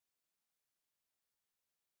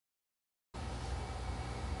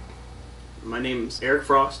My name's Eric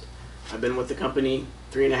Frost. I've been with the company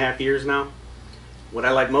 3.5 years now. What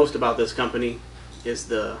I like most about this company is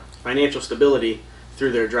the financial stability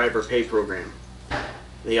through their driver pay program.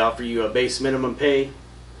 They offer you a base minimum pay,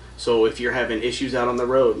 so if you're having issues out on the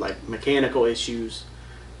road, like mechanical issues,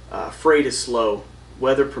 freight is slow,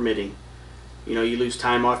 weather permitting, you lose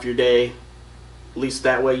time off your day, at least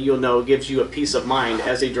that way you'll know. It gives you a peace of mind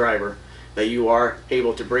as a driver that you are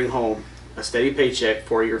able to bring home a steady paycheck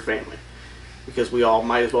for your family. Because we all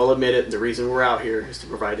might as well admit it, the reason we're out here is to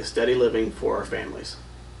provide a steady living for our families.